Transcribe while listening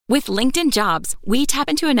With LinkedIn Jobs, we tap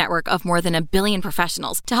into a network of more than 1 billion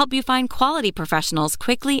professionals to help you find quality professionals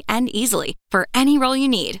quickly and easily for any role you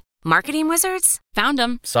need. Marketing wizards? Found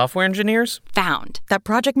them. Software engineers? Found. That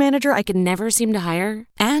project manager I could never seem to hire?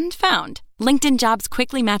 And found. LinkedIn Jobs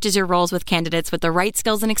quickly matches your roles with candidates with the right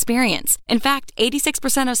skills and experience. In fact,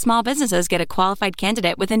 86% of small businesses get a qualified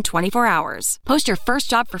candidate within 24 hours. Post your first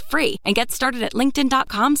job for free and get started at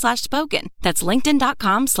linkedin.com/spoken. That's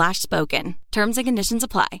linkedin.com/spoken. Terms and conditions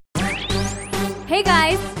apply. Hey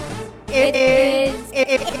guys. It's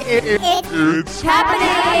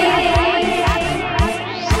happening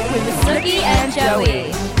with Snooki and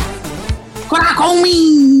Joey.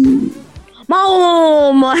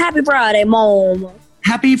 Mom, happy Friday, Mom.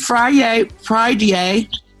 Happy Friday. Well,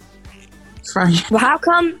 how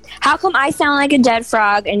come I sound like a dead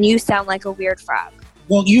frog and you sound like a weird frog?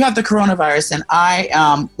 Well, you have the coronavirus, and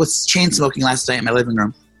I was chain smoking last night in my living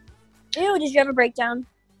room. Ew, did you have a breakdown?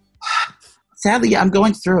 Sadly, I'm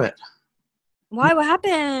going through it. Why? What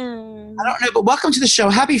happened? I don't know, but welcome to the show.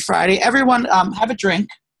 Happy Friday. Everyone, have a drink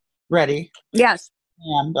ready. Yes.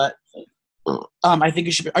 But I think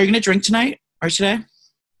you should be. Are you going to drink tonight or today?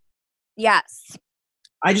 Yes.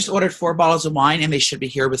 I just ordered 4 bottles of wine, and they should be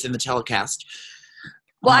here within the telecast.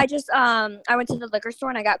 Well, I went to the liquor store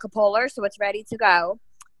and I got Capolar, so it's ready to go.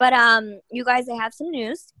 But you guys, I have some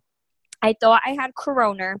news. I thought I had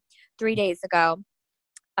Corona 3 days ago.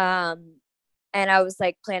 And I was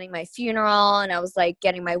like planning my funeral, and I was like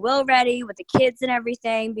getting my will ready with the kids and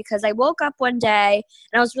everything, because I woke up one day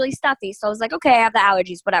and I was really stuffy. So I was like, okay, I have the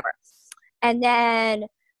allergies, whatever. And then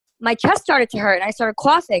my chest started to hurt and I started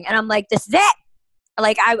coughing, and I'm like, this is it.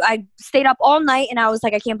 Like I stayed up all night and I was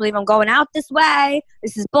like, I can't believe I'm going out this way.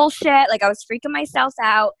 This is bullshit. Like I was freaking myself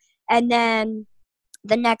out. And then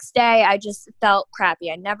the next day I just felt crappy.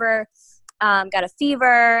 I never got a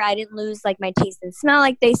fever. I didn't lose like my taste and smell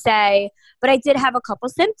like they say, but I did have a couple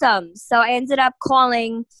symptoms. So I ended up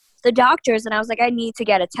calling the doctors and I was like, I need to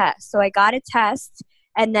get a test. So I got a test,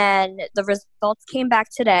 and then the results came back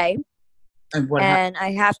today. And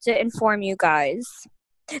I have to inform you guys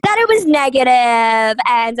that it was negative,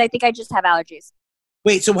 and I think I just have allergies.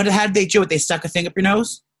 Wait, so how did they do it? They stuck a thing up your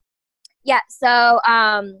nose? Yeah, so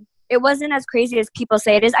it wasn't as crazy as people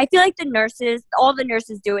say it is. I feel like all the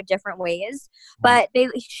nurses do it different ways, but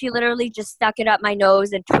she literally just stuck it up my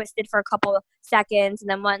nose and twisted for a couple of seconds, and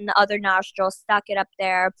then went in the other nostril, stuck it up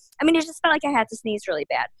there. I mean, it just felt like I had to sneeze really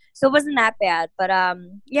bad. So it wasn't that bad, but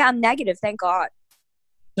yeah, I'm negative, thank God.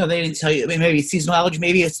 No, they didn't tell you. I mean, maybe it's seasonal allergy,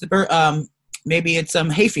 maybe it's maybe it's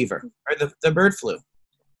hay fever or the bird flu.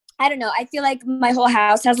 I don't know. I feel like my whole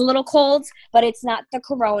house has a little cold, but it's not the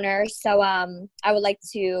corona. So I would like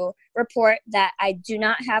to report that I do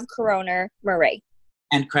not have corona, Marie.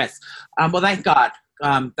 And Chris. Well, thank God.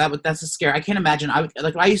 That's a scare. I can't imagine. I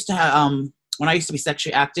used to have when I used to be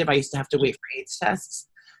sexually active, I used to have to wait for AIDS tests.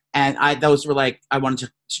 And those were like, I wanted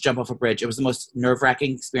to jump off a bridge. It was the most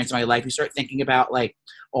nerve-wracking experience of my life. You start thinking about like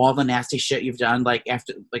all the nasty shit you've done, like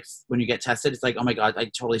after, like when you get tested, it's like, oh my God, I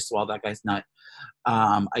totally swallowed that guy's nut.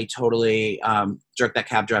 I totally jerked that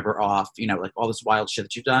cab driver off, like all this wild shit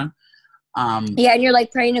that you've done. Yeah, and you're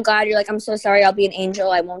like praying to God. You're like, I'm so sorry. I'll be an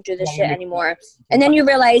angel. I won't do this shit anymore. And then you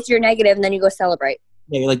realize you're negative, and then you go celebrate.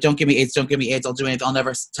 Yeah, you're like, don't give me AIDS. Don't give me AIDS. I'll do anything. I'll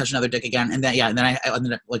never touch another dick again. And then, and then I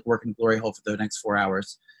ended up like working glory hole for the next 4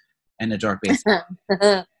 hours in the dark basement.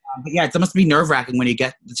 But yeah, it must be nerve-wracking when you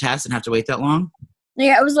get the test and have to wait that long.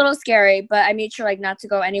 Yeah, it was a little scary, but I made sure like not to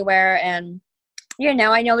go anywhere. And yeah,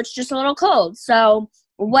 now I know it's just a little cold. So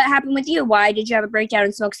what happened with you? Why did you have a breakdown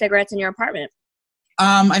and smoke cigarettes in your apartment?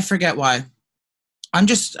 I forget why. I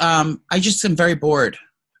just am very bored,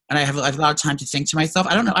 and I have a lot of time to think to myself.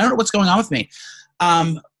 I don't know what's going on with me.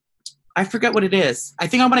 I forget what it is. I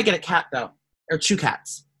think I want to get a cat though, or 2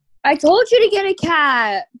 cats. I told you to get a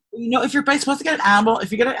cat. If you're supposed to get an animal,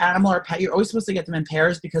 if you get an animal or a pet, you're always supposed to get them in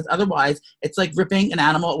pairs, because otherwise it's like ripping an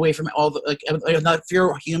animal away from all the, if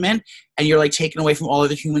you're a human and you're like taken away from all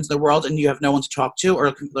other humans in the world and you have no one to talk to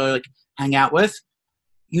or like hang out with,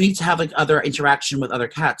 you need to have like other interaction with other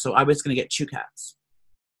cats. So I was going to get 2 cats.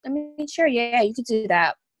 I mean, sure. Yeah, you could do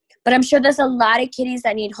that. But I'm sure there's a lot of kitties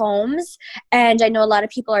that need homes. And I know a lot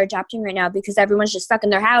of people are adopting right now because everyone's just stuck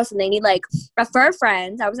in their house and they need like a fur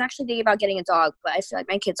friend. I was actually thinking about getting a dog, but I feel like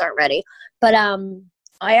my kids aren't ready. But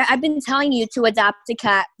I've been telling you to adopt a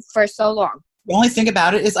cat for so long. The only thing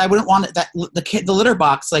about it is I wouldn't want the litter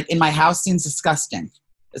box like in my house seems disgusting.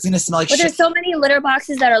 It's going to smell like shit. But there's so many litter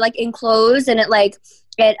boxes that are like enclosed and it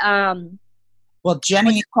well,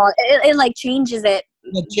 Jenny, it like changes it.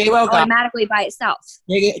 JWoww automatically by itself.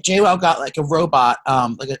 JWoww got like a robot,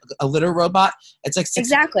 like a litter robot. It's like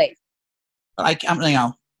exactly. But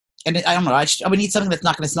And I don't know. I would need something that's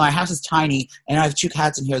not going to smell. Our house is tiny, and I have 2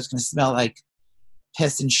 cats in here. It's going to smell like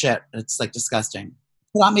piss and shit. It's like disgusting.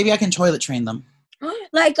 Well, maybe I can toilet train them.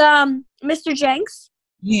 Like Mr. Jenks?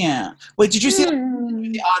 Yeah. Wait, did you see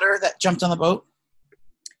the otter that jumped on the boat?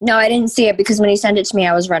 No, I didn't see it because when he sent it to me,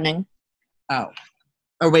 I was running. Oh.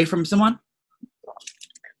 Away from someone?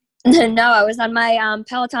 No, I was on my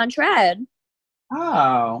Peloton tread.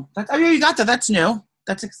 Oh. You got that. That's new.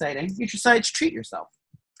 That's exciting. You decided to treat yourself.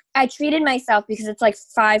 I treated myself because it's like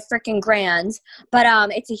 $5 freaking grand. But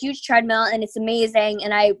it's a huge treadmill and it's amazing.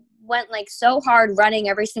 And I went like so hard running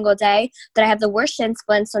every single day that I have the worst shin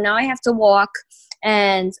splint. So now I have to walk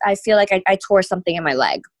and I feel like I tore something in my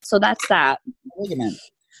leg. So that's that. Ligament.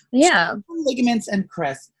 Yeah. Ligaments and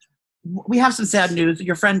Chris. We have some sad news.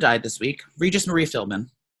 Your friend died this week. Regis Marie Philbin.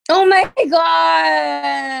 Oh my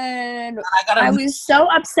God. I was so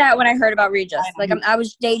upset when I heard about Regis. Like I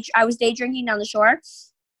was day drinking down the shore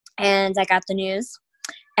and I got the news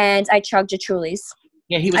and I chugged a Truly's.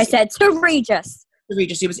 Yeah, I said to Regis.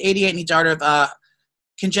 He was 88 and he died of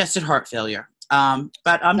congested heart failure. Yeah,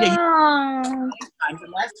 the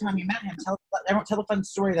last time you met him, tell a fun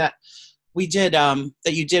story that we did that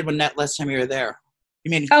you did when that last time you were there.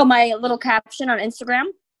 My little caption on Instagram.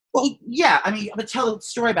 Well, yeah, I mean, but tell a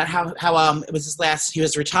story about how it was he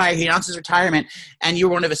was retired. He announced his retirement, and you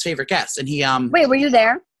were one of his favorite guests. And he wait, were you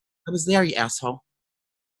there? I was there, you asshole.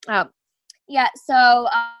 Oh, yeah. So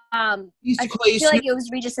I feel like it was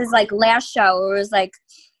Regis's like last show, or it was like,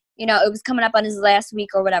 it was coming up on his last week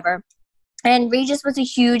or whatever. And Regis was a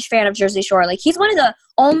huge fan of Jersey Shore. Like he's one of the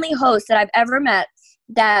only hosts that I've ever met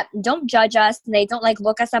that don't judge us and they don't like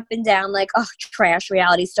look us up and down like, oh, trash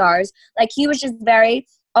reality stars. Like he was just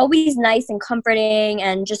always nice and comforting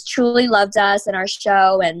and just truly loved us and our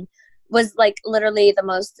show and was like literally the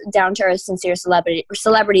most down-to-earth, sincere celebrity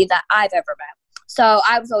that I've ever met. So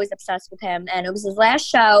I was always obsessed with him, and it was his last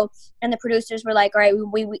show, and the producers were like, all right,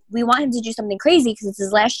 we want him to do something crazy because it's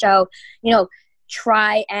his last show,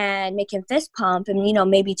 try and make him fist pump and,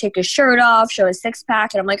 maybe take his shirt off, show his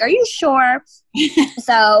six-pack. And I'm like, are you sure?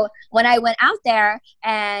 So when I went out there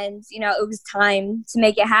and, it was time to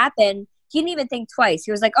make it happen, he didn't even think twice.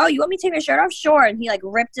 He was like, oh, you want me to take my shirt off? Sure. And he like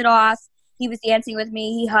ripped it off. He was dancing with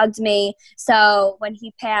me. He hugged me. So when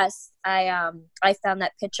he passed, I found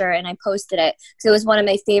that picture and I posted it because it was one of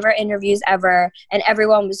my favorite interviews ever. And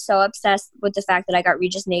everyone was so obsessed with the fact that I got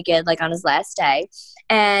Regis naked like on his last day.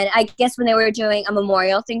 And I guess when they were doing a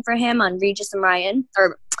memorial thing for him on Regis and Ryan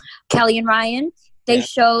or Kelly and Ryan, they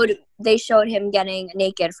showed him getting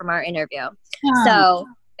naked from our interview. Oh. So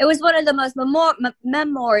it was one of the most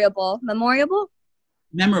memorable.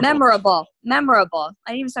 I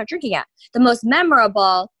didn't even start drinking yet. The most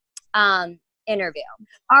memorable interview.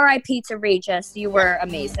 R.I.P. to Regis. You were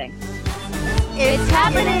amazing. It's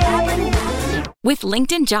happening. With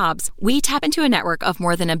LinkedIn Jobs, we tap into a network of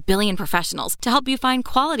more than 1 billion professionals to help you find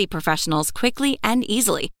quality professionals quickly and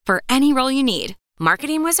easily for any role you need.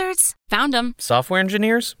 Marketing wizards? Found them. Software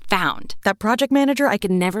engineers? Found. That project manager I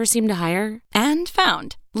could never seem to hire? And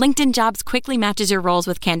found. LinkedIn Jobs quickly matches your roles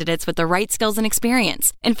with candidates with the right skills and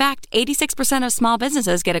experience. In fact, 86% of small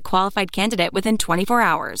businesses get a qualified candidate within 24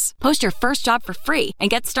 hours. Post your first job for free and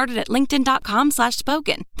get started at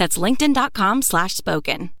linkedin.com/spoken. That's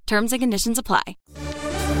linkedin.com/spoken. Terms and conditions apply.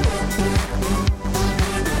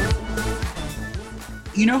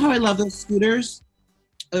 You know how I love those scooters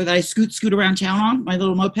that I scoot around town on? My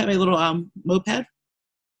little moped, moped?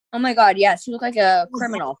 Oh my God, yes. You look like a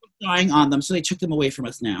criminal. Dying on them, so they took them away from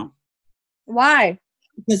us now. Why?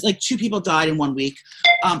 Because like 2 people died in 1 week.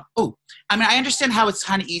 I understand how it's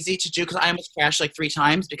kind of easy to do because I almost crashed like 3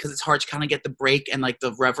 times because it's hard to kind of get the brake and like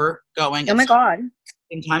the rever going. Oh my God.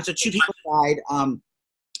 In time, so 2 people died.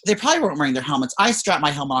 They probably weren't wearing their helmets. I strap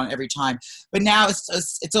my helmet on every time, but now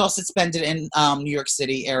it's all suspended in New York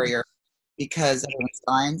City area. Because everyone's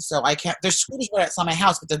dying, so I can't. There's scooters right outside my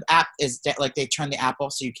house, but the app is they turned the app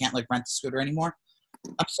off, so you can't like rent the scooter anymore.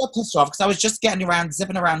 I'm so pissed off because I was just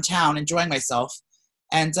zipping around town, enjoying myself,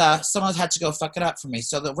 and someone had to go fuck it up for me.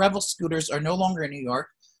 So the Revel scooters are no longer in New York.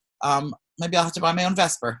 Maybe I'll have to buy my own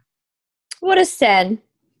Vesper. What a sin!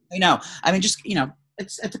 I know. I mean,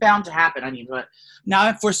 it's bound to happen. I mean, but now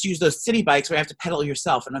I'm forced to use those city bikes where you have to pedal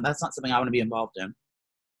yourself, and that's not something I want to be involved in.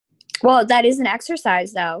 Well, that is an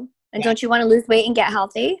exercise, though. And don't you want to lose weight and get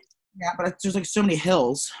healthy? Yeah, but there's like so many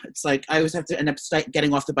hills. It's like I always have to end up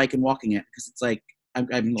getting off the bike and walking it because it's like I'm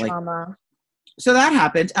like trauma. So that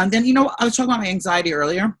happened, and then I was talking about my anxiety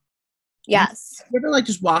earlier. Yes. You ever like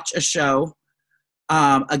just watch a show,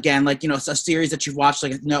 Again, like, you know, it's a series that you've watched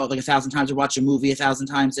like 1,000 times, or watch a movie 1,000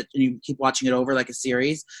 times, and you keep watching it over like a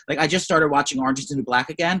series. Like, I just started watching Orange is the New Black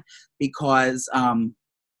again because I'm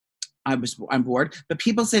bored. But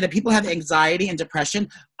people say that people have anxiety and depression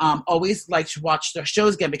always like to watch their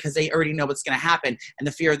shows again because they already know what's going to happen, and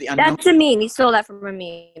the fear of the unknown. That's a meme. You stole that from a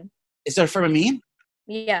meme. Is that from a meme?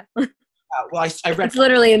 Yeah. Well, I read. It's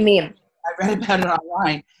literally a meme. I read about it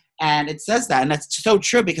online, and it says that, and that's so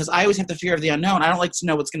true because I always have the fear of the unknown. I don't like to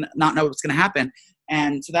know not know what's gonna happen,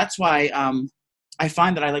 and so that's why I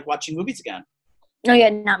find that I like watching movies again. Oh yeah,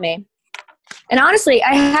 not me. And honestly,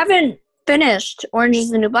 I haven't finished Orange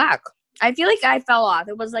is the New Black. I feel like I fell off.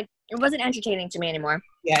 It wasn't entertaining to me anymore.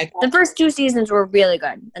 Yeah, the first 2 seasons were really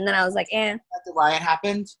good, and then I was like, eh. The riot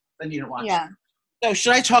happened, then you didn't watch. Yeah. So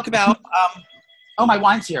should I talk about? Oh, my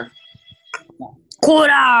wine's here.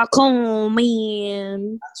 Cora, come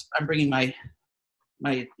in. I'm bringing my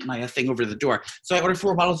thing over to the door. So I ordered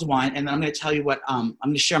 4 bottles of wine, and then I'm going to tell you what I'm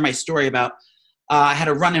going to share my story about. I had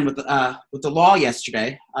a run-in with the law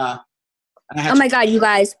yesterday. And I had oh my God, you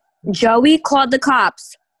guys! Joey called the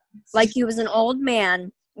cops like he was an old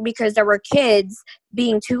man because there were kids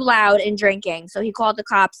being too loud and drinking. So he called the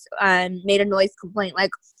cops and made a noise complaint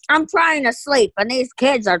like, I'm trying to sleep and these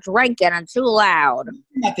kids are drinking and too loud.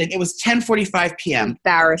 Nothing. It was 10:45 p.m.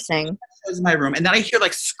 Embarrassing. I was in my room, and then I hear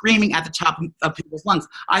like screaming at the top of people's lungs.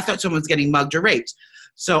 I thought someone was getting mugged or raped.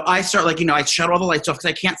 So I start I shut all the lights off because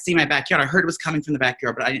I can't see my backyard. I heard it was coming from the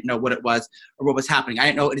backyard, but I didn't know what it was or what was happening. I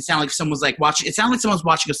didn't know. It sounded like someone was like watching. It sounded like someone was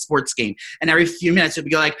watching a sports game, and every few minutes it would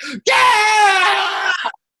be like, yeah!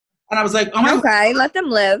 And I was like, oh my God. Okay, let them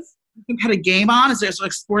live. Had a game on. Is there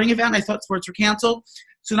like a sporting event? And I thought sports were canceled.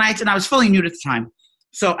 So then I was fully nude at the time.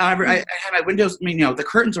 So I had my windows, the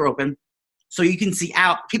curtains are open. So you can see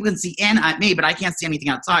out. People can see in at me, but I can't see anything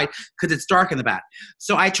outside because it's dark in the back.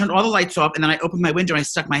 So I turned all the lights off, and then I opened my window, and I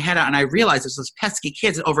stuck my head out, and I realized there's those pesky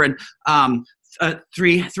kids over in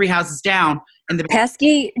three houses down. And the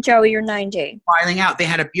pesky, Joey, you're 90. Filing out. They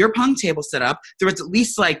had a beer pong table set up. There was at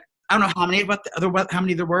least I don't know how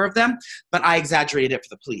many there were of them, but I exaggerated it for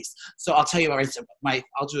the police. So I'll tell you what I said.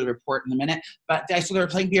 I'll do the report in a minute. But I saw they were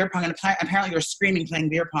playing beer pong, and apparently they were screaming playing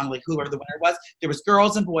beer pong, like whoever the winner was. There was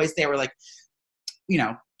girls and boys. They were like,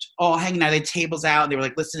 all hanging out. They had tables out, and they were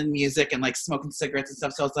like listening to music and like smoking cigarettes and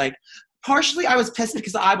stuff. So it's like, partially I was pissed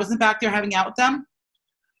because I wasn't back there having out with them,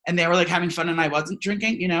 and they were like having fun, and I wasn't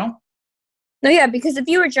drinking. No, yeah, because if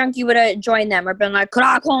you were drunk, you would have joined them or been like, "Could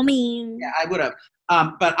I call me?" Yeah, I would have.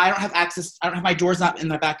 But I don't have access. I don't have my doors not in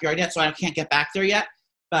the backyard yet, so I can't get back there yet.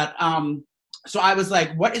 But so I was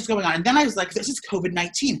like, what is going on? And then I was like, this is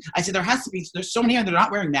COVID-19. I said, there's so many of them, they're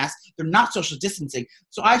not wearing masks. They're not social distancing.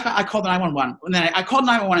 So I called 911. And then I called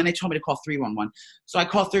 911, and they told me to call 311. So I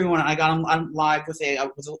called 311, and I got on live with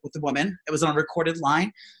a woman. It was on a recorded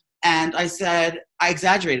line. And I said, I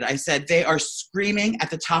exaggerated. I said, they are screaming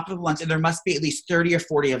at the top of the lungs, and there must be at least 30 or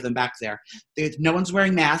 40 of them back there. No one's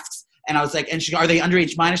wearing masks. And I was like, and she goes, are they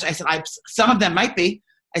underage minors? I said, some of them might be.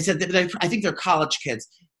 I said, I think they're college kids.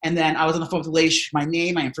 And then I was on the phone with the lady, my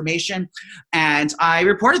name, my information, and I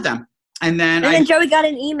reported them. And then Joey got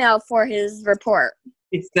an email for his report.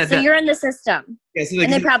 So you're in the system. Yeah, so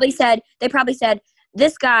and they probably said,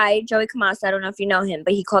 this guy, Joey Camasa, I don't know if you know him,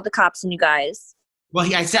 but he called the cops on you guys. Well,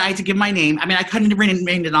 I said I had to give my name. I mean, I couldn't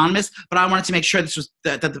remain anonymous, but I wanted to make sure this was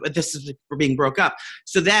were being broke up.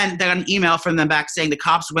 So then they got an email from them back saying the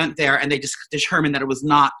cops went there and they just determined that it was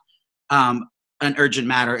not an urgent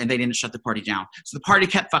matter, and they didn't shut the party down. So the party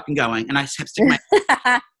kept fucking going, and I kept sticking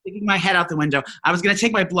my head out the window. I was going to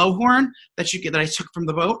take my blowhorn that I took from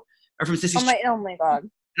the boat or from Sissy's. Oh my God!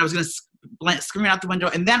 And I was going to scream out the window,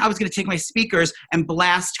 and then I was going to take my speakers and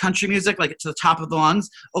blast country music like to the top of the lungs,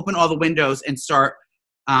 open all the windows, and start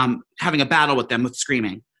having a battle with them with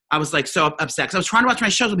screaming. I was like so upset because I was trying to watch my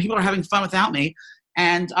shows when people are having fun without me,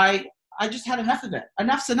 and I just had enough of it.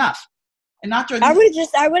 Enough's enough. And not during. I would have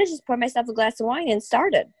just poured myself a glass of wine and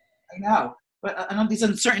started. I know, but on these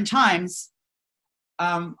uncertain times,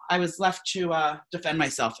 I was left to defend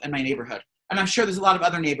myself and my neighborhood. And I'm sure there's a lot of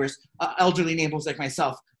other neighbors, elderly neighbors like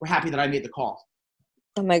myself, were happy that I made the call.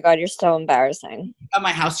 Oh my God, you're so embarrassing. At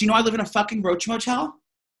my house, I live in a fucking roach motel.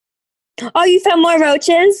 Oh, you found more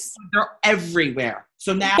roaches? They're everywhere.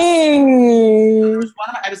 So now, I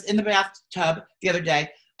was in the bathtub the other day,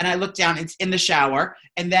 and I looked down. It's in the shower,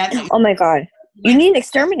 and then oh my God, you need an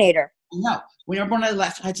exterminator. No, when I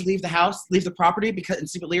left, I had to leave the property and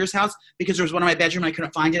sleep at Lear's house because there was one in my bedroom and I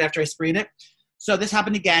couldn't find it after I sprayed it. So this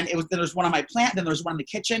happened again. There was one on my plant, then there was one in the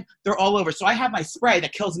kitchen. They're all over. So I have my spray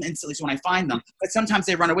that kills them instantly. So when I find them, but sometimes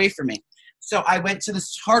they run away from me. So I went to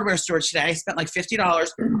this hardware store today. I spent like $50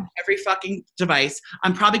 every fucking device.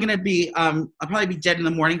 I'm probably gonna be I'll probably be dead in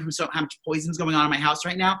the morning from how much poison's going on in my house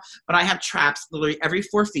right now. But I have traps literally every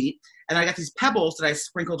 4 feet, and I got these pebbles that I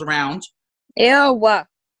sprinkled around. Ew.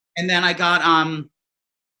 And then I got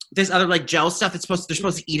this other like gel stuff that's they're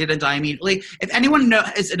supposed to eat it and die immediately. If anyone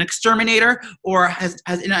is an exterminator or has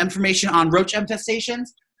information on roach infestations,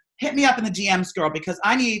 hit me up in the DMs, girl, because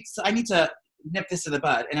I need to nip this in the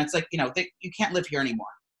bud. And it's like, you can't live here anymore.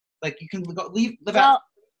 Like you can live out,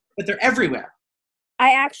 but they're everywhere.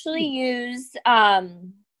 I actually use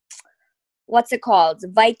what's it called?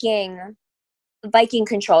 Viking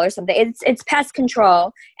control or something. It's pest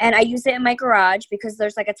control, and I use it in my garage because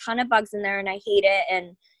there's like a ton of bugs in there and I hate it,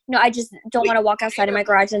 and I just don't want to walk outside of my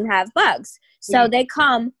garage and have bugs. So they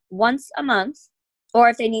come once a month, or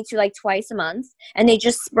if they need to, like twice a month, and they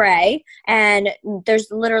just spray, and there's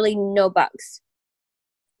literally no bugs.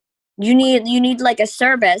 You need like a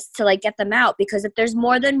service to like get them out, because if there's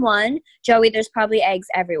more than one, Joey, there's probably eggs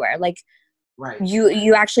everywhere. Like, right.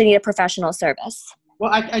 You actually need a professional service.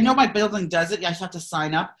 Well, I know my building does it. I just have to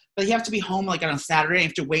sign up, but you have to be home like on a Saturday. You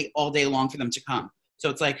have to wait all day long for them to come. So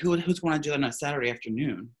it's like, who's going to do that on a Saturday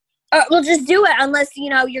afternoon? Well, just do it unless,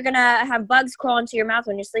 you're going to have bugs crawl into your mouth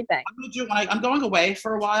when you're sleeping. I'm going to do it when I'm going away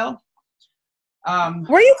for a while. Where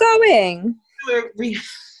are you going?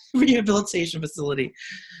 Rehabilitation facility.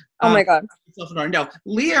 Oh, my God. No,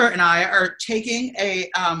 Leah and I are taking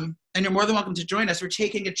and you're more than welcome to join us. We're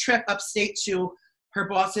taking a trip upstate to her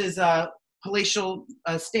boss's palatial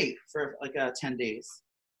estate for like 10 days.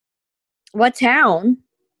 What town?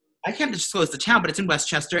 I can't disclose the town, but it's in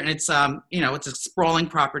Westchester, and it's it's a sprawling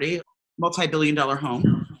property, multi-billion-dollar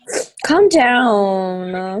home. Calm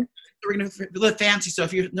down. We're gonna live fancy. So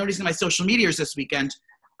if you're noticing my social medias this weekend,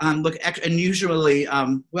 look unusually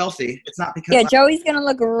wealthy. It's not because Joey's gonna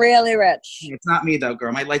look really rich. It's not me though,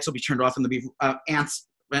 girl. My lights will be turned off, and there'll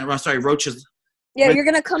be roaches. Yeah, you're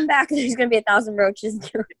gonna come back, and there's gonna be 1,000 roaches in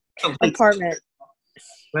your apartment.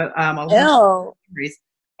 But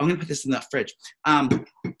I'm going to put this in the fridge.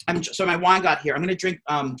 So my wine got here. I'm going to drink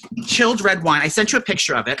chilled red wine. I sent you a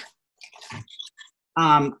picture of it.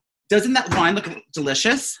 Doesn't that wine look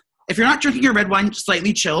delicious? If you're not drinking your red wine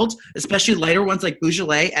slightly chilled, especially lighter ones like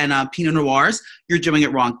Beaujolais and Pinot Noirs, you're doing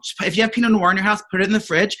it wrong. If you have Pinot Noir in your house, put it in the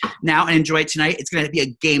fridge now and enjoy it tonight. It's going to be a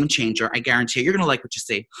game changer. I guarantee you. You're going to like what you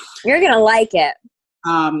see. You're going to like it.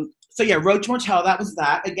 So yeah, Roach Motel, that was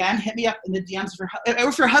that. Again, hit me up in the DMs.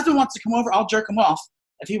 If your husband wants to come over, I'll jerk him off.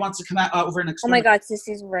 If he wants to come out over and exterminate. Oh my God,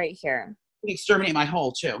 Sissy's right here. You can exterminate my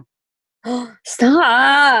hole too.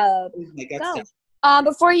 Stop. Go.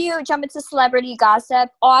 Before you jump into celebrity gossip,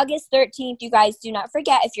 August 13th, you guys do not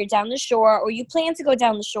forget, if you're down the shore or you plan to go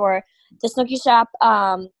down the shore, the Snooki Shop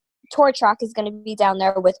tour truck is going to be down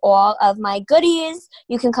there with all of my goodies.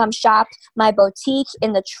 You can come shop my boutique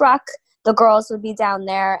in the truck. The girls will be down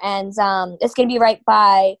there, and it's going to be right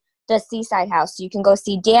by the Seaside House. So you can go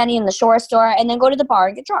see Danny in the shore store and then go to the bar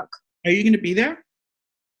and get drunk. Are you going to be there?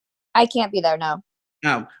 I can't be there, no.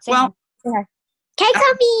 No. Well.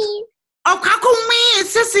 Kakumi. Oh, Kakumi,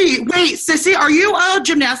 Sissy. Wait, Sissy, are you a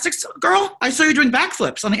gymnastics girl? I saw you doing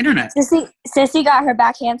backflips on the internet. Sissy got her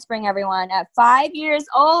back handspring, everyone, at 5 years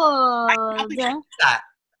old. That.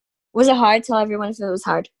 Was it hard? Tell everyone if it was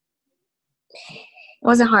hard. It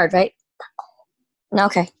wasn't hard, right? No,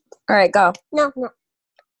 okay. All right, go. No.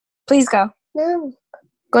 Please go. No.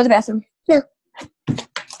 Go to the bathroom. No.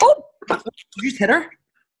 Oh! Did you just hit her?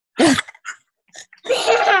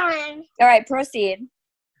 All right, proceed.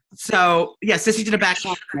 So, yeah, Sissy did a back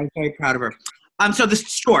hand, and I'm very proud of her. So the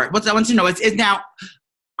store, what I want to know is now,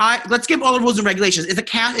 let's give all the rules and regulations. Is it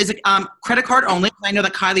credit card only? I know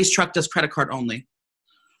that Kylie's truck does credit card only.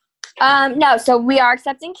 No, so we are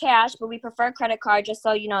accepting cash, but we prefer credit card just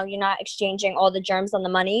so, you're not exchanging all the germs on the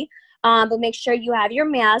money. But make sure you have your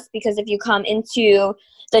mask, because if you come into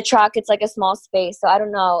the truck, it's like a small space. So I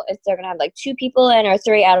don't know if they're going to have like 2 people in or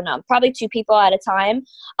 3. I don't know. Probably 2 people at a time.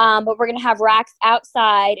 But we're going to have racks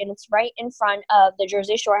outside, and it's right in front of the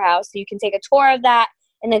Jersey Shore house. So you can take a tour of that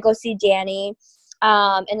and then go see Danny.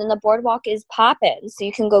 And then the boardwalk is popping. So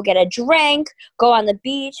you can go get a drink, go on the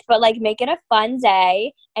beach, but like make it a fun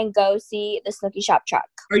day and go see the Snooki Shop truck.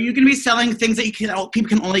 Are you going to be selling things that people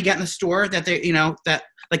can only get in the store that they, that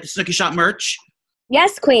like the Snooki Shop merch?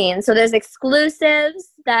 Yes, Queen. So there's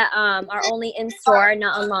exclusives that are only in store,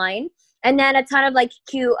 not online. And then a ton of like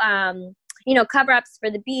cute, cover-ups for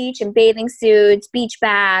the beach and bathing suits, beach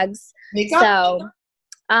bags. Makeup? So,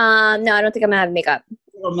 no, I don't think I'm going to have makeup.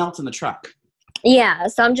 It'll melt in the truck. Yeah,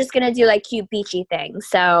 so I'm just going to do like cute beachy things.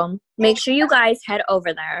 So make sure you guys head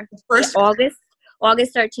over there.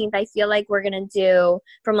 August 13th, I feel like we're going to do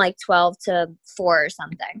from like 12 to 4 or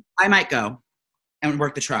something. I might go and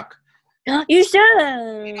work the truck. You should.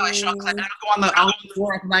 You know, I should. I'll go on the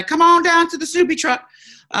floor. I'm like, come on down to the Snoopy truck.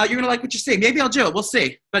 You're going to like what you see. Maybe I'll do it. We'll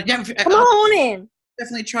see. But yeah, come on in.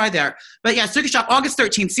 Definitely try there. But yeah, Circus Shop, August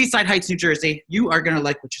 13th, Seaside Heights, New Jersey. You are going to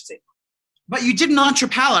like what you see. But you didn't launch your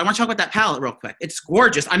palette. I want to talk about that palette real quick. It's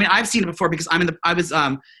gorgeous. I mean, I've seen it before because I was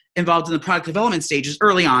involved in the product development stages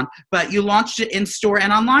early on. But you launched it in store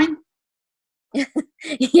and online?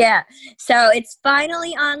 Yeah. So it's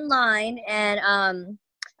finally online, and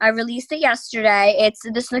I released it yesterday. It's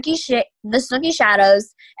the Snooki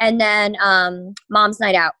Shadows, and then Mom's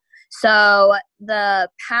Night Out. So the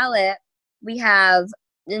palette we have,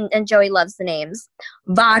 and Joey loves the names,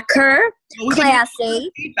 Vodka,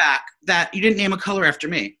 Classy. Feedback that you didn't name a color after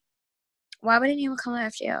me. Why would I name a color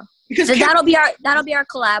after you? Because so that'll be our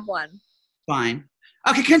collab one. Fine.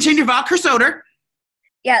 Okay, continue. Vodka soda.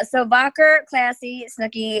 Yeah, so Vodka, Classy,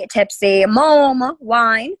 Snooki, Tipsy, Mom,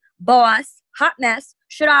 Wine, Boss, Hot Mess,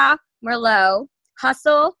 Shada, Merlot,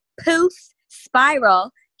 Hustle, Poof,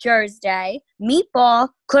 Spiral, Thursday, Meatball,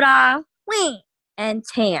 Kura, Wing, and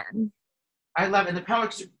Tan. I love it. And the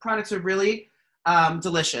products are really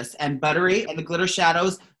delicious and buttery. And the glitter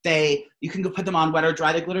shadows, you can go put them on wet or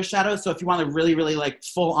dry, the glitter shadows. So if you want a really, really like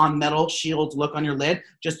full on metal shield look on your lid,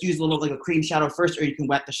 just use a little like a cream shadow first, or you can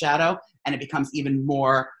wet the shadow and it becomes even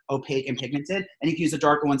more opaque and pigmented. And you can use the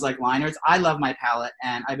darker ones like liners. I love my palette,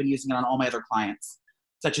 and I've been using it on all my other clients.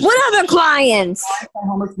 Such as what other clients? My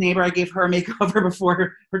homeless neighbor, I gave her a makeover before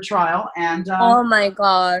her trial. And oh my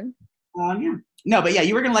God. Yeah. No, but yeah,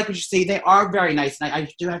 you were going to like what you see. They are very nice, and I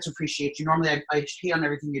do have to appreciate you. Normally, I hate on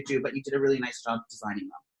everything you do, but you did a really nice job designing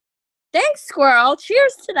them. Thanks, Squirrel.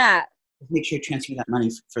 Cheers to that. Make sure you transfer that money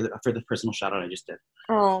for the personal shout-out I just did.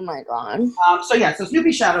 Oh, my God. So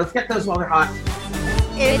Snoopy Shadows, get those while they're hot.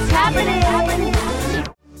 It's happening.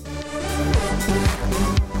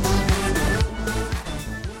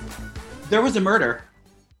 There was a murder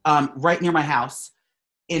right near my house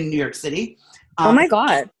in New York City. Oh, my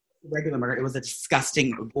God. Regular murder. It was a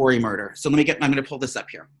disgusting, gory murder. So I'm going to pull this up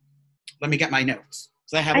here. Let me get my notes.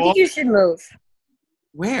 So I think you should move.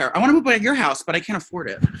 Where? I want to move by your house, but I can't afford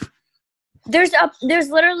it. There's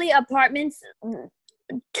literally apartments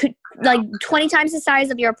like 20 times the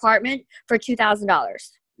size of your apartment for $2,000. I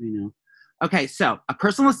know. Okay, so a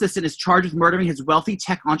personal assistant is charged with murdering his wealthy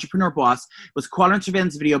tech entrepreneur boss, was caught on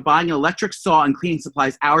surveillance video buying an electric saw and cleaning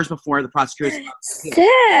supplies hours before the prosecutors.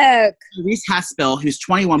 Sick! Reese Haspel, who's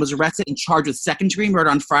 21, was arrested and charged with second-degree murder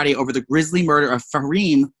on Friday over the grisly murder of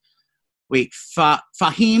Fahim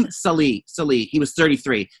Salih. He was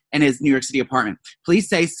 33 in his New York City apartment. Police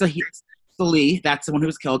say Salih, that's the one who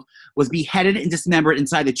was killed, was beheaded and dismembered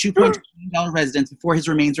inside the $2.2 million residence before his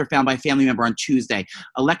remains were found by a family member on Tuesday.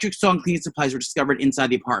 Electric saw and cleaning supplies were discovered inside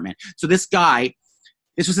the apartment. So this guy,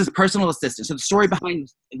 this was his personal assistant. So the story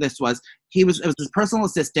behind this was it was his personal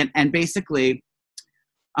assistant, and basically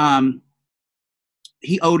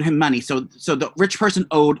he owed him money. So the rich person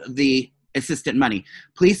owed the assistant money.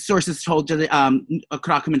 Police sources told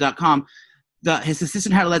Karakuman.com his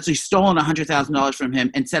assistant had allegedly stolen $100,000 from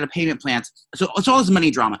him and set up payment plans. So it's all this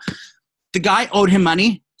money drama. The guy owed him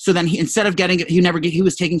money, so then instead of getting it, he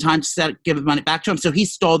was taking time to give the money back to him. So he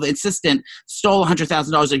stole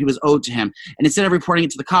 $100,000 that he was owed to him, and instead of reporting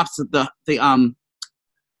it to the cops, the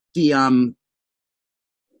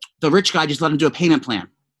rich guy just let him do a payment plan.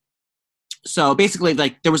 So basically,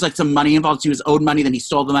 like, there was like some money involved. So he was owed money, then he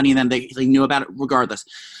stole the money, and then they knew about it regardless.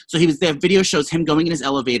 So the video shows him going in his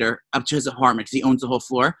elevator up to his apartment because he owns the whole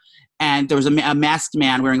floor. And there was a masked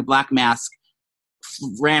man wearing a black mask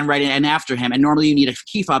ran right in after him. And normally you need a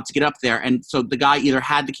key fob to get up there. And so the guy either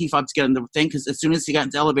had the key fob to get in the thing, because as soon as he got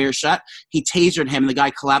into the elevator shut, he tasered him, and the guy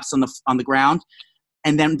collapsed on the ground.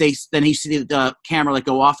 And then he see the camera like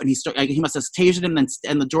go off, and he must have tasered him.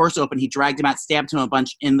 And the doors open. He dragged him out, stabbed him a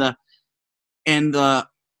bunch in the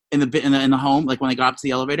home, like when they got up to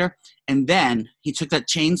the elevator. And then he took that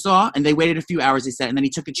chainsaw, and they waited a few hours, he said, and then he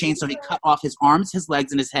took the chainsaw, he cut off his arms, his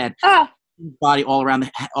legs, and his head, his body all around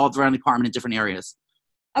the apartment in different areas.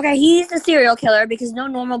 Okay, he's a serial killer because no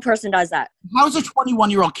normal person does that. How does a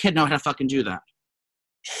 21-year-old kid know how to fucking do that?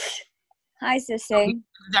 Hi, sissy.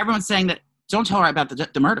 Everyone's saying that, don't tell her about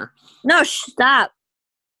the murder. No, stop.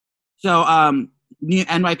 So,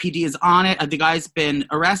 NYPD is on it. The guy's been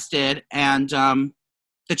arrested, and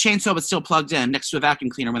the chainsaw was still plugged in next to a vacuum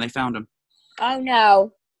cleaner when they found him. Oh,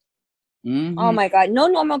 no. Mm-hmm. Oh, my God. No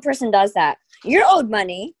normal person does that. You're owed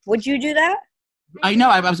money. Would you do that? I know.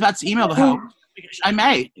 I was about to email the help. I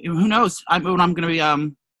may. Who knows what I'm going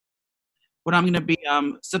to be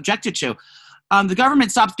subjected to. The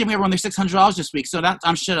government stopped giving everyone their $600 this week, so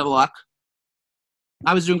I'm shit out of luck.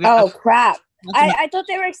 I was doing. Oh crap! I thought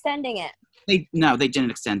they were extending it. They didn't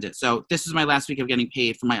extend it. So this is my last week of getting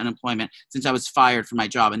paid for my unemployment since I was fired from my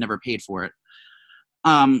job and never paid for it.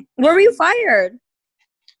 Where were you fired?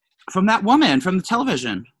 From that woman from the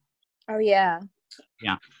television. Oh yeah.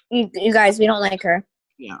 Yeah. You guys, we don't like her.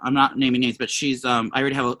 Yeah, I'm not naming names, but she's. I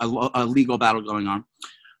already have a legal battle going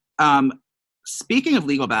on. Speaking of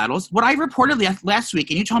legal battles, what I reported last week,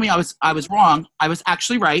 and you told me I was wrong. I was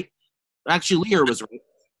actually right. Actually, Lear was right.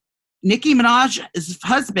 Nicki Minaj's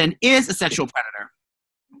husband is a sexual predator.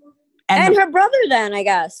 And her brother then, I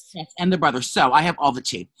guess. Yes, and the brother. So I have all the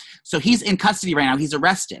tea. So he's in custody right now. He's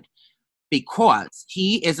arrested because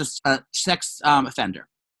he is a sex offender.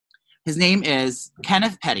 His name is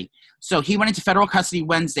Kenneth Petty. So he went into federal custody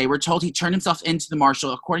Wednesday. We're told he turned himself into the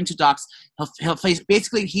marshal. According to docs, he'll face,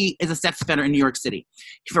 basically he is a sex offender in New York City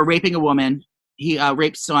for raping a woman. He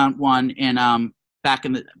raped someone in a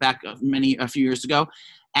few years ago.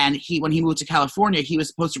 And when he moved to California, he was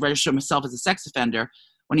supposed to register himself as a sex offender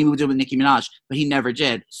when he moved in with Nicki Minaj, but he never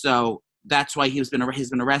did. So that's why he's been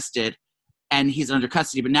arrested and he's under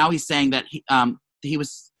custody. But now he's saying that he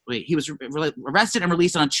was arrested and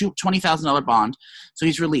released on a $20,000 bond. So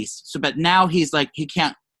he's released. So, but now he's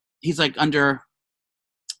under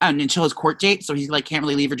until his court date. So he's can't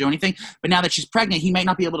really leave or do anything. But now that she's pregnant, he might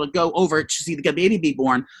not be able to go over to see the baby be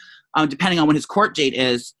born, depending on when his court date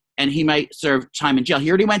is. And he might serve time in jail. He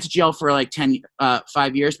already went to jail for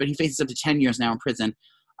 5 years, but he faces up to 10 years now in prison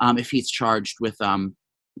if he's charged with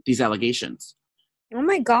these allegations. Oh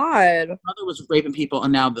my God! The mother was raping people,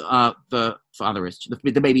 and now the father is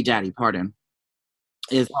the baby daddy. Pardon,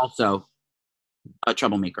 is also a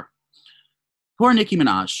troublemaker. Poor Nicki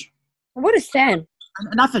Minaj. What a sin!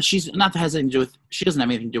 Not that has anything to do with. She doesn't have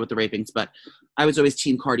anything to do with the rapings, but I was always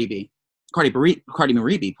team Cardi Marie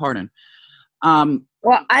B. Pardon.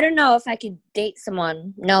 Well, I don't know if I could date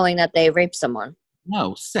someone knowing that they raped someone.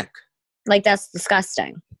 No, sick. That's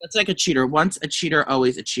disgusting. That's like a cheater. Once a cheater,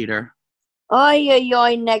 always a cheater. Oy,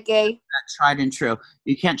 Nicky. That's tried and true.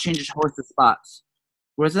 You can't change a horse's spots.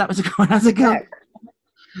 Where's that? How's it go?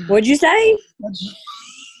 What'd you say?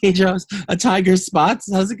 He chose a tiger's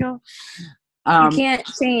spots. How's it go? You can't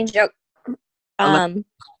change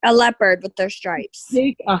a leopard with their stripes.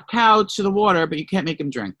 Take a cow to the water, but you can't make him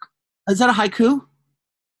drink. Is that a haiku?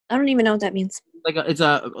 I don't even know what that means. It's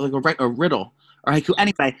a riddle or haiku.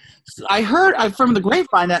 Anyway, I heard from the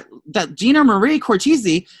grapevine that Gina Marie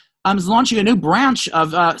Cortese is launching a new branch of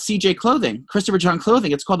CJ Clothing, Christopher John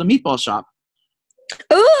Clothing. It's called the Meatball Shop.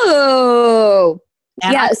 Ooh.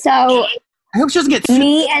 And yeah, so I hope she doesn't get sued.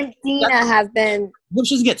 Me and Dina have been. I hope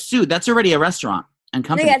she doesn't get sued. That's already a restaurant and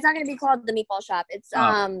company. Yeah, it's not going to be called the Meatball Shop. It's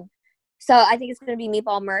So I think it's going to be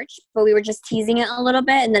meatball merch, but we were just teasing it a little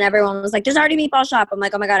bit, and then everyone was like, "There's already Meatball Shop." I'm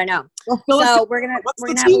like, "Oh my God, I know." So we're gonna have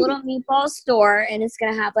a little meatball store, and it's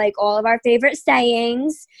gonna have all of our favorite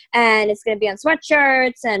sayings, and it's gonna be on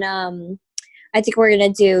sweatshirts, and I think we're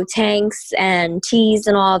gonna do tanks and tees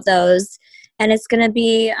and all of those, and it's gonna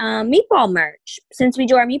be meatball merch since we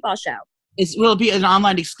do our meatball show. Will it be an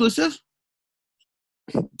online exclusive?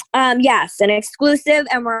 Yes, an exclusive,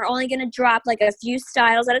 and we're only going to drop a few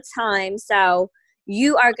styles at a time. So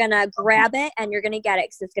you are going to grab it and you're going to get it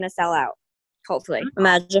because it's going to sell out. Hopefully.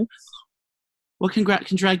 Imagine. Well,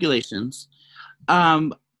 congratulations.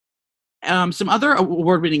 Some other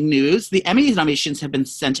award-winning news. The Emmy nominations have been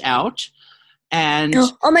sent out. And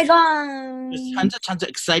oh my God. There's tons of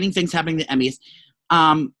exciting things happening in the Emmys.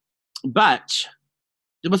 But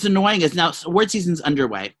what's annoying is now award season's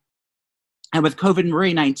underway. And with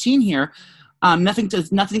COVID-19 here, nothing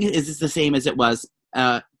is the same as it was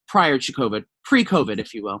prior to COVID, pre-COVID,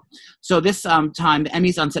 if you will. So this time, the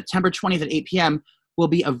Emmys on September 20th at 8 p.m. will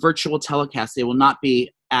be a virtual telecast. They will not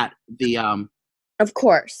be at the of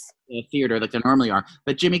course, the theater like they normally are.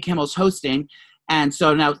 But Jimmy Kimmel's hosting, and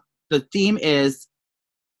so now the theme is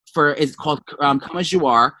called Come As You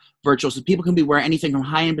Are virtual. So people can be wearing anything from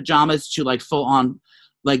high-end pajamas to full on.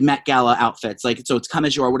 Met Gala outfits, so it's Come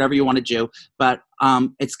As You Are, whatever you want to do. But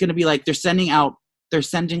it's going to be they're sending out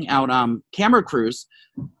camera crews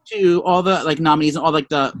to all the nominees and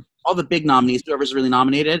all the big nominees, whoever's really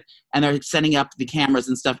nominated, and they're setting up the cameras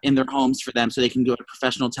and stuff in their homes for them so they can do a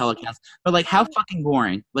professional telecast. But how fucking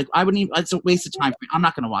boring! I wouldn't even. It's a waste of time for me. I'm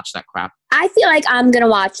not going to watch that crap. I feel like I'm going to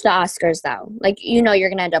watch the Oscars though. You're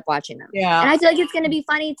going to end up watching them. Yeah. And I feel like it's going to be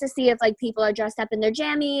funny to see if people are dressed up in their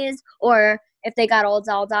jammies or if they got all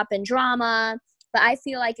dolled up in drama. But I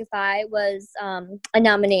feel like if I was a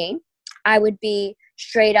nominee, I would be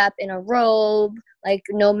straight up in a robe,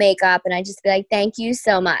 no makeup, and I'd just be like, thank you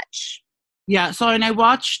so much. Yeah, so and I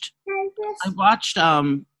watched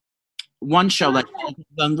one show like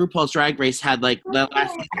RuPaul's Drag Race had like the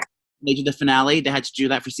last season, they did the finale. They had to do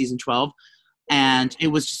that for season 12, and it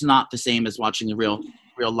was just not the same as watching the real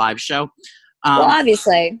live show. Well,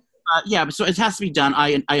 obviously. Yeah, so it has to be done.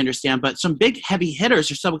 I understand, but some big heavy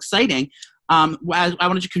hitters are so exciting. I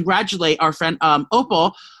wanted to congratulate our friend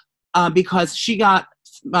Opal because she got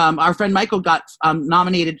our friend Michael got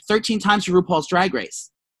nominated 13 times for RuPaul's Drag Race.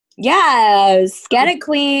 Yes, get it,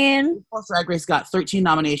 Queen. RuPaul's Drag Race got 13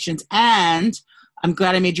 nominations, and I'm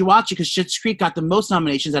glad I made you watch it because Schitt's Creek got the most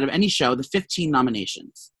nominations out of any show, the 15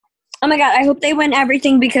 nominations. Oh my God, I hope they win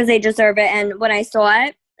everything because they deserve it. And when I saw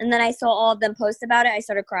it, and then I saw all of them post about it, I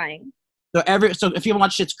started crying. So if you haven't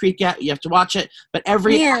watched Schitt's Creek yet, you have to watch it. But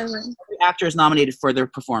every actor is nominated for their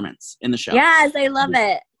performance in the show. Yes, I love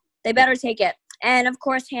it. They better take it. And of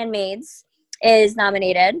course, Handmaids is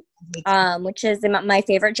nominated, which is my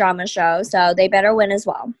favorite drama show. So they better win as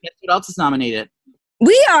well. Guess what else is nominated?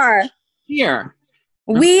 We are. Here.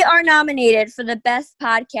 We are nominated for the best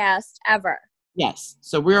podcast ever. Yes.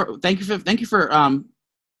 So thank you for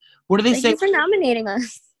what do they say? Thank you for nominating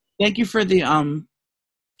us. Thank you for the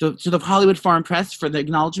to the Hollywood Foreign Press for the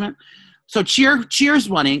acknowledgement. So Cheers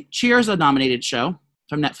winning. Cheers, a nominated show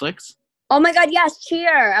from Netflix. Oh my God, yes,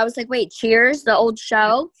 Cheer. I was like, wait, Cheers, the old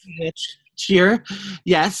show? Cheer,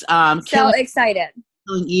 yes. So excited.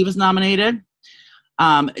 Killing Eve is nominated.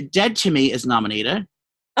 Dead to Me is nominated.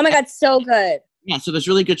 Oh my God, so good. Yeah, so there's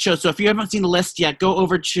really good shows. So if you haven't seen the list yet, go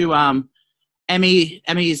over to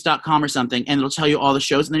Emmys.com or something, and it'll tell you all the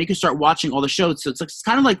shows, and then you can start watching all the shows. So it's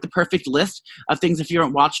kind of like the perfect list of things if you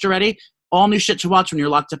haven't watched already. All new shit to watch when you're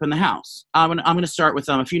locked up in the house. I'm gonna start with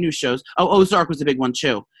a few new shows. Oh, Ozark was a big one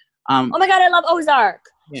too. Oh my God, I love Ozark.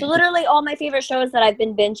 Yeah. So literally all my favorite shows that I've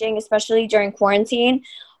been binging, especially during quarantine,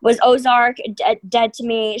 was Ozark, Dead to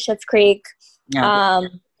Me, Schitt's Creek, and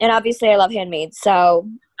obviously I love Handmaids. So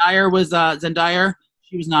Zendaya.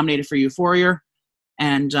 She was nominated for Euphoria,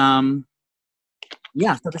 and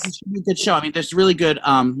yeah, so this is a really good show. I mean, there's really good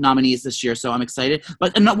nominees this year, so I'm excited.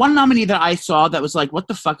 But one nominee that I saw that was like, what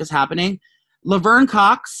the fuck is happening? Laverne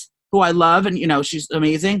Cox, who I love, and she's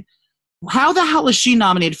amazing. How the hell is she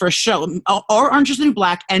nominated for a show? Orange is the New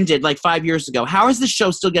Black ended like 5 years ago. How is this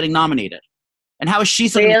show still getting nominated? And how is she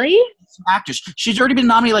still really actors? She's already been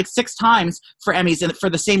nominated like 6 times for Emmys and for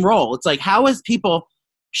the same role. It's like, how is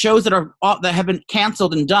shows that have been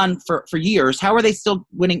canceled and done for years, how are they still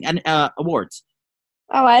winning awards?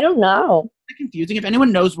 Oh, I don't know. It's confusing. If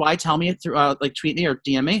anyone knows why, tell me through tweet me or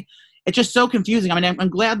DM me. It's just so confusing. I mean, I'm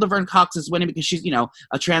glad Laverne Cox is winning because she's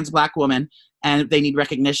a trans black woman and they need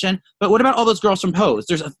recognition. But what about all those girls from Pose?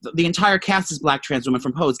 The entire cast is black trans women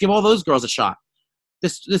from Pose. Give all those girls a shot.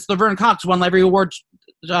 This Laverne Cox won every award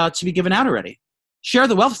to be given out already. Share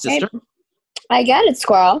the wealth, sister. I get it,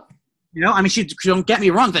 Squirrel. I mean, she don't get me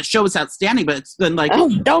wrong. That show is outstanding, but it's been like,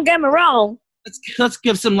 don't get me wrong. Let's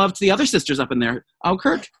give some love to the other sisters up in there. Oh,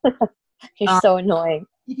 Kurt. You're so annoying.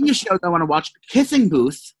 Speaking of shows I want to watch, Kissing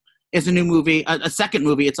Booth is a new movie, a second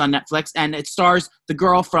movie. It's on Netflix, and it stars the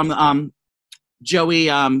girl from Joey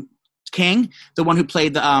King, the one who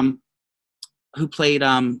played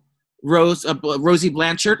Rosie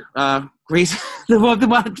Blanchard, Grace, the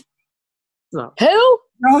one. So. Who?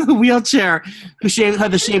 No, the wheelchair who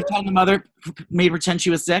had the shaved head. The mother made pretend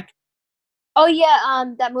she was sick. Oh yeah,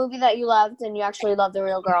 that movie that you loved, and you actually loved the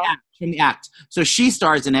real girl. From the act. So she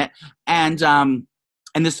stars in it, and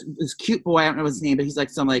this cute boy, I don't know his name, but he's like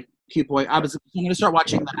some like cute boy. I'm going to start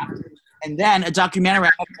watching that, and then a documentary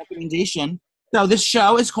recommendation. So this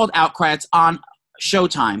show is called Outcry. It's on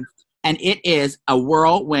Showtime, and it is a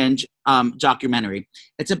whirlwind documentary.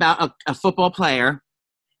 It's about a football player.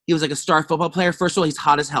 He was like a star football player. First of all, he's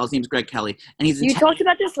hot as hell. His name's Greg Kelly, and You talked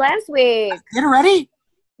about this last week. Get it ready?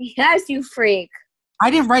 Yes, you freak. I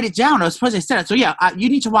didn't write it down. I was supposed to say it. So yeah, you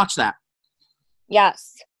need to watch that.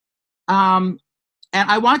 Yes. And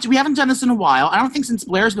we haven't done this in a while. I don't think since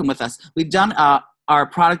Blair's been with us. We've done a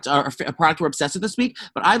product we're obsessed with this week,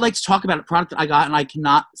 but I'd like to talk about a product that I got and I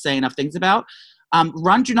cannot say enough things about.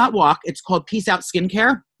 Run, Do Not Walk. It's called Peace Out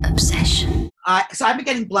Skincare. Obsession. So I've been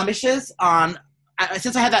getting blemishes on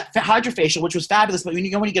since I had that hydrofacial, which was fabulous, but when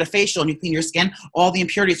you get a facial and you clean your skin, all the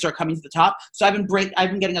impurities start coming to the top. So I've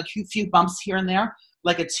been getting a few bumps here and there,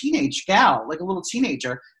 like a teenage gal, like a little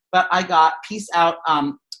teenager. But I got Peace Out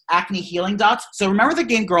acne healing dots. So remember the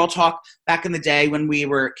game Girl Talk back in the day when we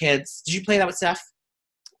were kids? Did you play that with Steph?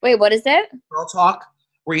 Wait, what is it? Girl Talk,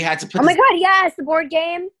 where you had to put. Oh my God, yes, the board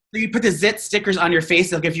game. So you put the zit stickers on your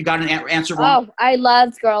face. Like if you got an answer wrong. Oh, I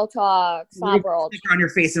loved Girl Talk. Sob World. Sticker on your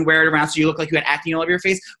face and wear it around so you look like you had acne all over your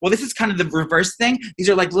face. Well, this is kind of the reverse thing. These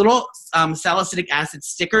are like little salicylic acid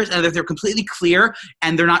stickers, and they're completely clear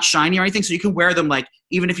and they're not shiny or anything. So you can wear them like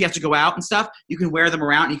even if you have to go out and stuff. You can wear them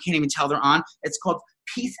around and you can't even tell they're on. It's called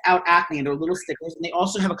Peace Out Acne, and they're little stickers. And they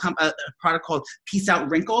also have a product called Peace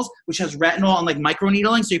Out Wrinkles, which has retinol and like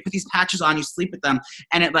microneedling. So you put these patches on, you sleep with them,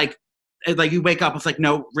 and it like you wake up with like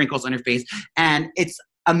no wrinkles on your face, and it's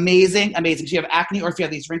amazing. So if you have acne or if you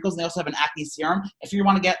have these wrinkles, they also have an acne serum. If you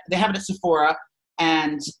want to get, they have it at Sephora,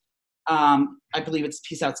 and I believe it's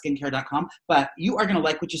peaceoutskincare.com. But you are gonna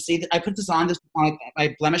like what you see. I put this on.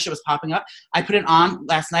 My blemish, it was popping up. I put it on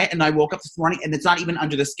last night, and I woke up this morning, and it's not even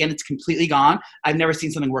under the skin. It's completely gone. I've never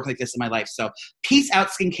seen something work like this in my life. So Peace Out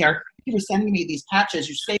Skincare. You were sending me these patches.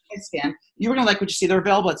 You save my skin. You were gonna like what you see. They're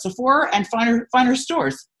available at Sephora and finer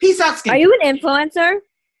stores. Peace Out Skincare. Are you an influencer?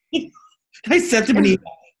 I sent them an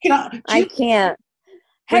email. I can't.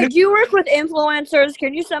 Hey, do you work with influencers?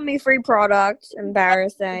 Can you send me free products?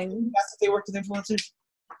 Embarrassing. Yes, they work with influencers.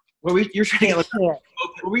 What were you trying to get?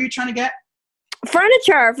 What were you trying to get?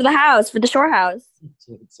 Furniture for the house, for the shore house.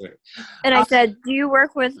 And I said, do you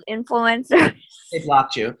work with influencers? They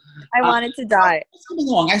blocked you. I wanted to die. Coming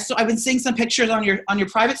along. I've been seeing some pictures on your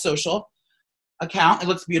private social account. It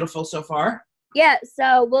looks beautiful so far. Yeah,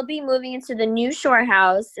 so we'll be moving into the new shore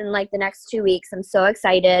house in like the next 2 weeks. I'm so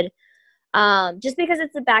excited. Just because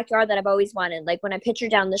it's the backyard that I've always wanted. Like when I picture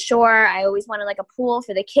down the shore, I always wanted like a pool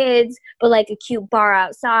for the kids, but like a cute bar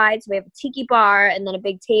outside. So we have a tiki bar and then a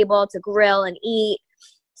big table to grill and eat.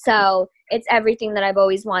 So it's everything that I've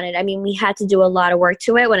always wanted. I mean, we had to do a lot of work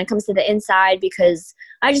to it when it comes to the inside because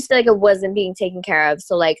I just feel like it wasn't being taken care of.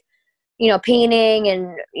 So like, you know, painting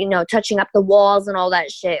and, you know, touching up the walls and all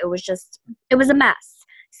that shit. It was a mess.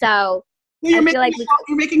 So you're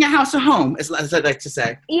making a house a home, as I'd like to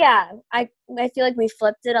say. Yeah, I feel like we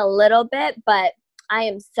flipped it a little bit, but I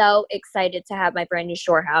am so excited to have my brand new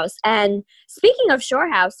shore house. And speaking of shore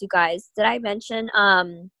house, you guys, did I mention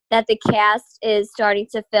that the cast is starting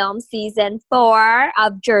to film season 4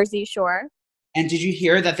 of Jersey Shore? And did you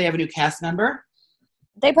hear that they have a new cast member?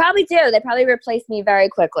 They probably do. They probably replaced me very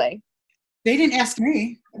quickly. They didn't ask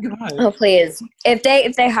me. God. Oh, please. If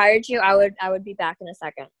they hired you, I would be back in a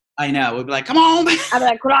second. I know. We'd be like, come on. I'd be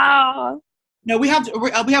like, "Hurrah." No, we have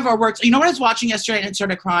our works. You know what I was watching yesterday and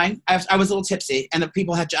started crying? I was a little tipsy, and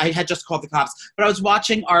I had just called the cops. But I was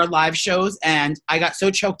watching our live shows, and I got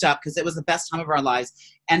so choked up because it was the best time of our lives.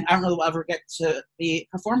 And I don't know if we'll ever get to be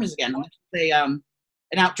performers again.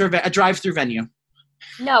 A drive-through venue.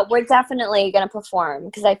 No, we're definitely gonna perform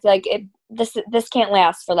because I feel like this can't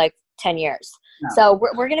last for like 10 years. No. So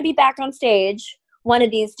we're gonna be back on stage one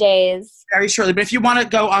of these days. Very shortly. But if you want to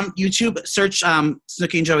go on YouTube, search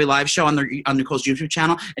Snooki and Joey live show on Nicole's YouTube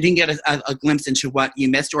channel, and you can get a glimpse into what you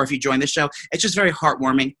missed, or if you join the show. It's just very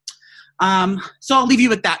heartwarming. So I'll leave you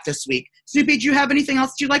with that this week. Snoopy, do you have anything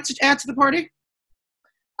else you'd like to add to the party?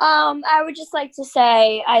 I would just like to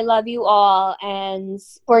say I love you all, and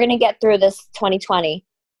we're going to get through this 2020.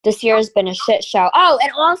 This year has been a shit show. Oh,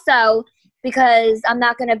 and also because I'm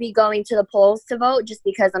not going to be going to the polls to vote just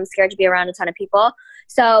because I'm scared to be around a ton of people.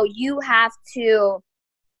 So you have to,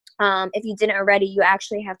 if you didn't already, you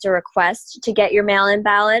actually have to request to get your mail-in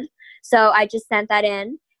ballot. So I just sent that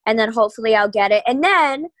in, and then hopefully I'll get it. And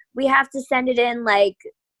then we have to send it in, like,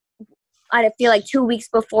 I feel like 2 weeks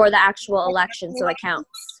before the actual election, so it counts.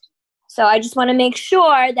 So I just want to make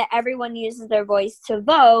sure that everyone uses their voice to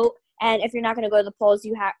vote. And if you're not going to go to the polls,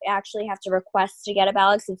 you actually have to request to get a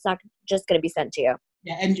ballot, because it's not just going to be sent to you.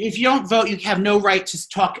 Yeah, and if you don't vote, you have no right to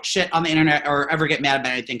talk shit on the internet or ever get mad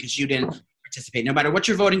about anything because you didn't participate. No matter what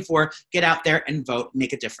you're voting for, get out there and vote.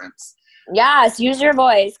 Make a difference. Yes, use your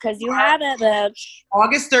voice because you have it, bitch.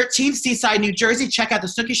 August 13th, Seaside, New Jersey. Check out the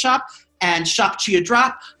Snooki Shop and shop Chia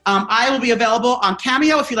Drop. I will be available on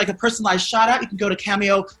Cameo. If you'd like a personalized shout-out, you can go to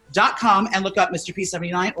cameo.com and look up Mr.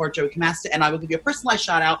 P79 or Joey Camasta, and I will give you a personalized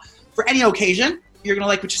shout-out for any occasion. You're going to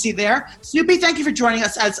like what you see there. Snoopy, thank you for joining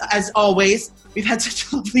us as always. We've had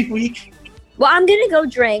such a lovely week. Well, I'm going to go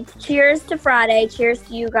drink. Cheers to Friday. Cheers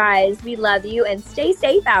to you guys. We love you, and stay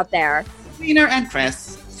safe out there. Wiener and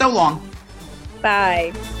Chris. So long.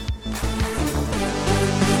 Bye.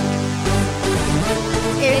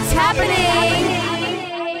 It's happening.